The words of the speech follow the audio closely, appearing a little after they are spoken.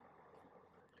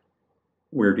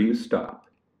Where do you stop?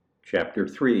 Chapter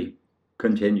 3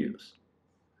 continues.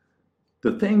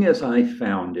 The thing as I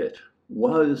found it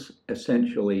was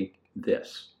essentially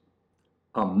this: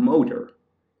 a motor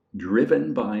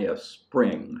driven by a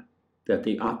spring that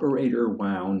the operator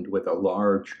wound with a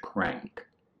large crank.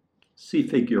 See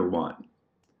Figure 1.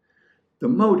 The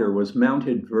motor was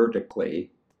mounted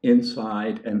vertically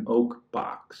inside an oak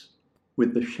box,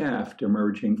 with the shaft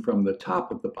emerging from the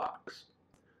top of the box.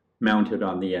 Mounted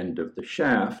on the end of the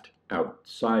shaft,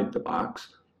 outside the box,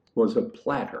 was a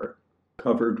platter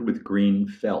covered with green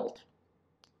felt.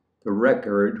 The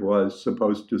record was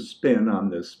supposed to spin on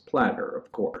this platter,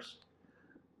 of course.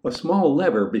 A small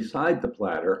lever beside the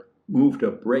platter moved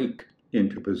a brake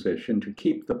into position to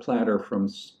keep the platter from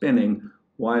spinning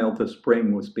while the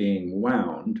spring was being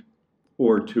wound,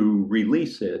 or to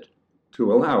release it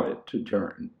to allow it to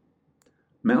turn.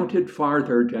 Mounted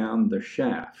farther down the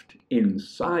shaft,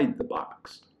 inside the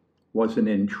box, was an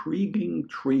intriguing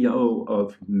trio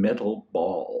of metal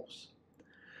balls.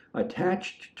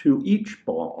 Attached to each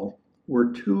ball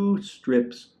were two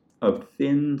strips of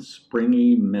thin,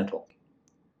 springy metal.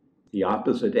 The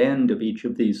opposite end of each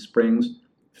of these springs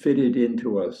fitted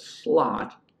into a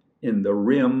slot in the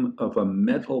rim of a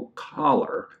metal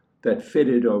collar that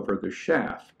fitted over the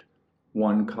shaft,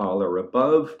 one collar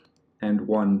above and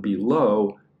one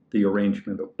below the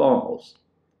arrangement of balls.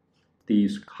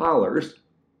 These collars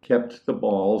kept the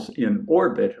balls in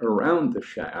orbit around the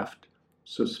shaft,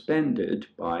 suspended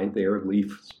by their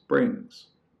leaf springs.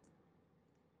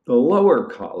 The lower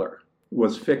collar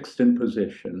was fixed in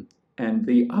position, and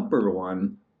the upper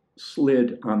one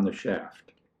slid on the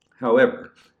shaft.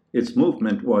 However, its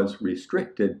movement was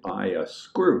restricted by a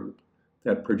screw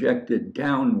that projected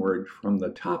downward from the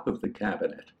top of the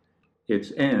cabinet,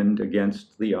 its end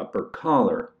against the upper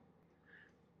collar.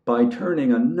 By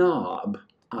turning a knob,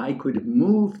 I could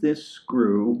move this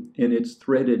screw in its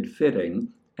threaded fitting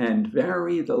and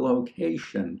vary the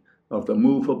location of the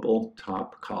movable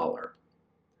top collar.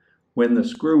 When the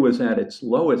screw was at its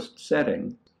lowest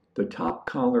setting, the top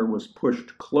collar was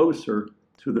pushed closer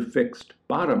to the fixed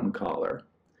bottom collar,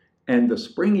 and the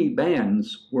springy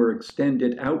bands were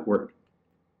extended outward,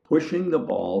 pushing the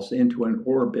balls into an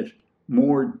orbit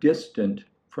more distant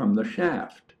from the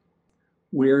shaft,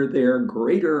 where their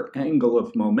greater angle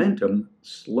of momentum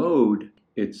slowed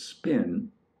its spin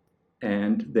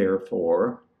and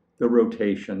therefore the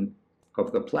rotation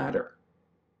of the platter.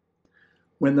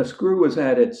 When the screw was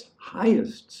at its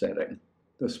highest setting,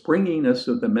 the springiness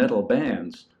of the metal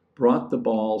bands brought the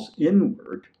balls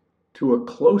inward to a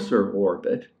closer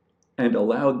orbit and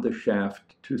allowed the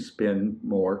shaft to spin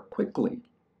more quickly,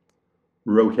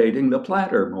 rotating the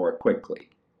platter more quickly,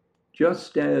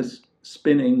 just as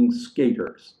spinning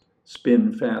skaters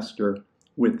spin faster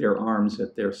with their arms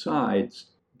at their sides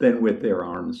than with their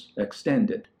arms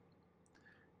extended.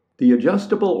 The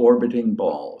adjustable orbiting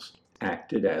balls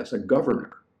acted as a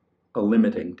governor, a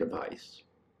limiting device.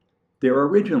 Their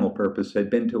original purpose had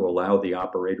been to allow the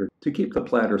operator to keep the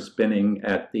platter spinning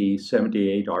at the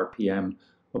 78 RPM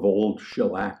of old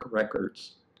shellac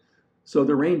records. So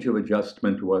the range of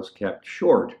adjustment was kept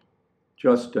short,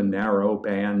 just a narrow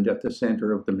band at the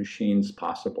center of the machine's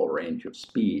possible range of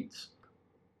speeds.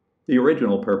 The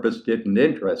original purpose didn't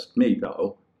interest me,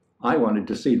 though. I wanted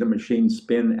to see the machine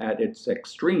spin at its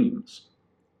extremes,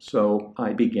 so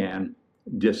I began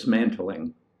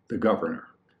dismantling the governor.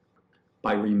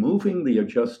 By removing the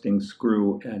adjusting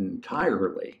screw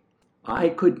entirely, I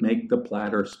could make the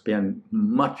platter spin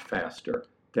much faster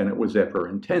than it was ever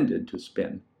intended to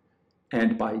spin.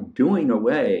 And by doing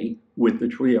away with the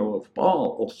trio of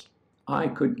balls, I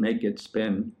could make it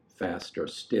spin faster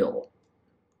still,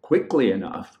 quickly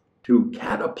enough to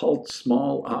catapult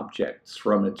small objects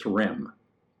from its rim.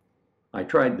 I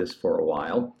tried this for a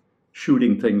while,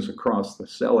 shooting things across the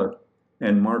cellar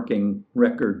and marking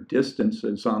record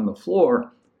distances on the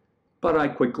floor, but I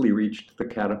quickly reached the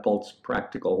catapult's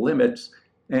practical limits,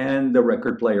 and the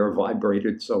record player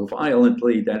vibrated so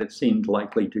violently that it seemed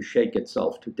likely to shake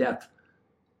itself to death.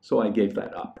 So I gave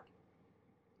that up.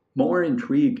 More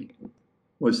intriguing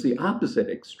was the opposite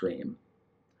extreme.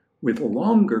 With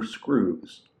longer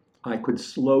screws, I could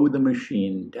slow the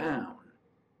machine down.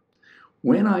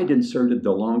 When I'd inserted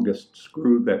the longest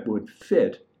screw that would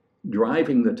fit,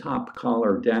 driving the top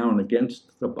collar down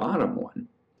against the bottom one,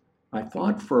 I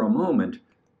thought for a moment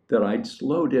that I'd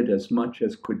slowed it as much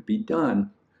as could be done,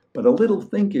 but a little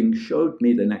thinking showed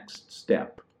me the next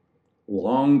step: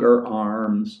 longer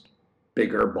arms,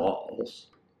 bigger balls.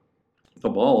 The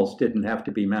balls didn't have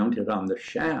to be mounted on the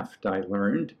shaft, I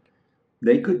learned.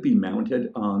 They could be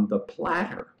mounted on the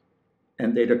platter,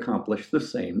 and they'd accomplish the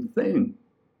same thing.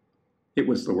 It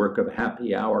was the work of a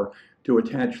happy hour to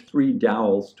attach 3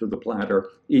 dowels to the platter,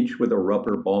 each with a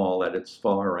rubber ball at its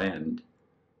far end.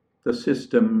 The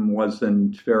system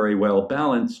wasn't very well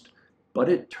balanced, but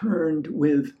it turned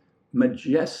with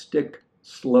majestic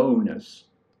slowness,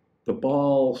 the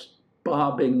balls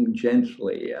bobbing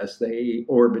gently as they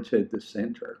orbited the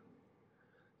center.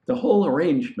 The whole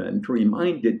arrangement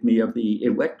reminded me of the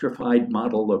electrified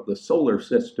model of the solar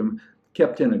system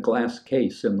kept in a glass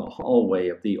case in the hallway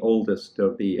of the oldest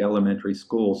of the elementary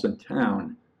schools in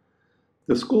town.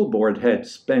 The school board had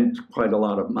spent quite a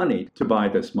lot of money to buy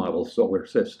this model solar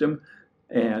system,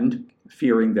 and,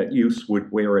 fearing that use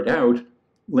would wear it out,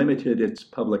 limited its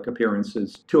public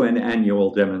appearances to an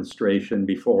annual demonstration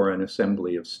before an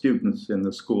assembly of students in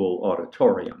the school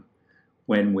auditorium,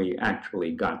 when we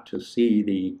actually got to see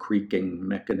the creaking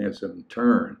mechanism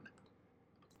turn.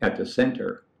 At the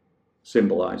center,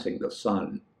 symbolizing the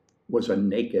sun, was a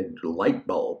naked light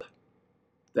bulb.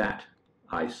 That,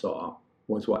 I saw,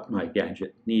 was what my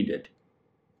gadget needed,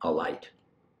 a light.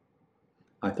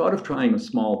 I thought of trying a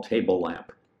small table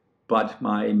lamp, but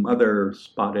my mother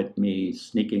spotted me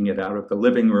sneaking it out of the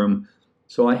living room,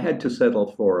 so I had to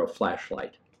settle for a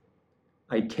flashlight.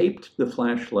 I taped the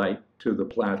flashlight to the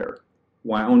platter,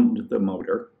 wound the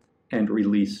motor, and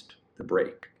released the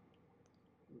brake.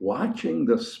 Watching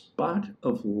the spot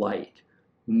of light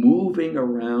moving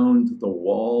around the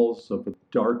walls of a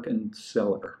darkened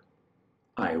cellar,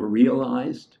 I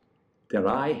realized that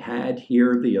I had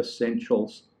here the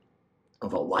essentials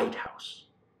of a lighthouse.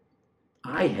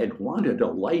 I had wanted a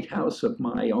lighthouse of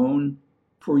my own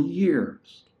for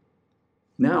years.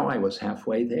 Now I was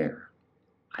halfway there.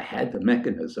 I had the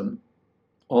mechanism.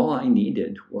 All I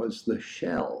needed was the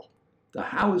shell, the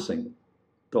housing,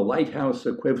 the lighthouse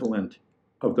equivalent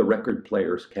of the record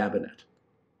player's cabinet.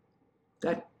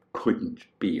 That couldn't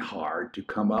be hard to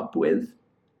come up with.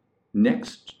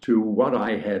 Next to what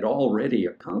I had already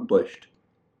accomplished,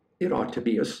 it ought to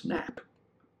be a snap.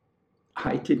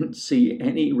 I didn't see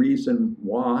any reason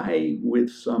why, with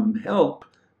some help,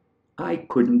 I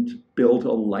couldn't build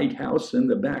a lighthouse in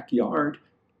the backyard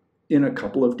in a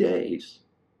couple of days.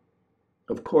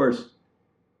 Of course,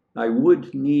 I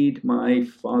would need my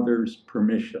father's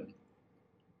permission,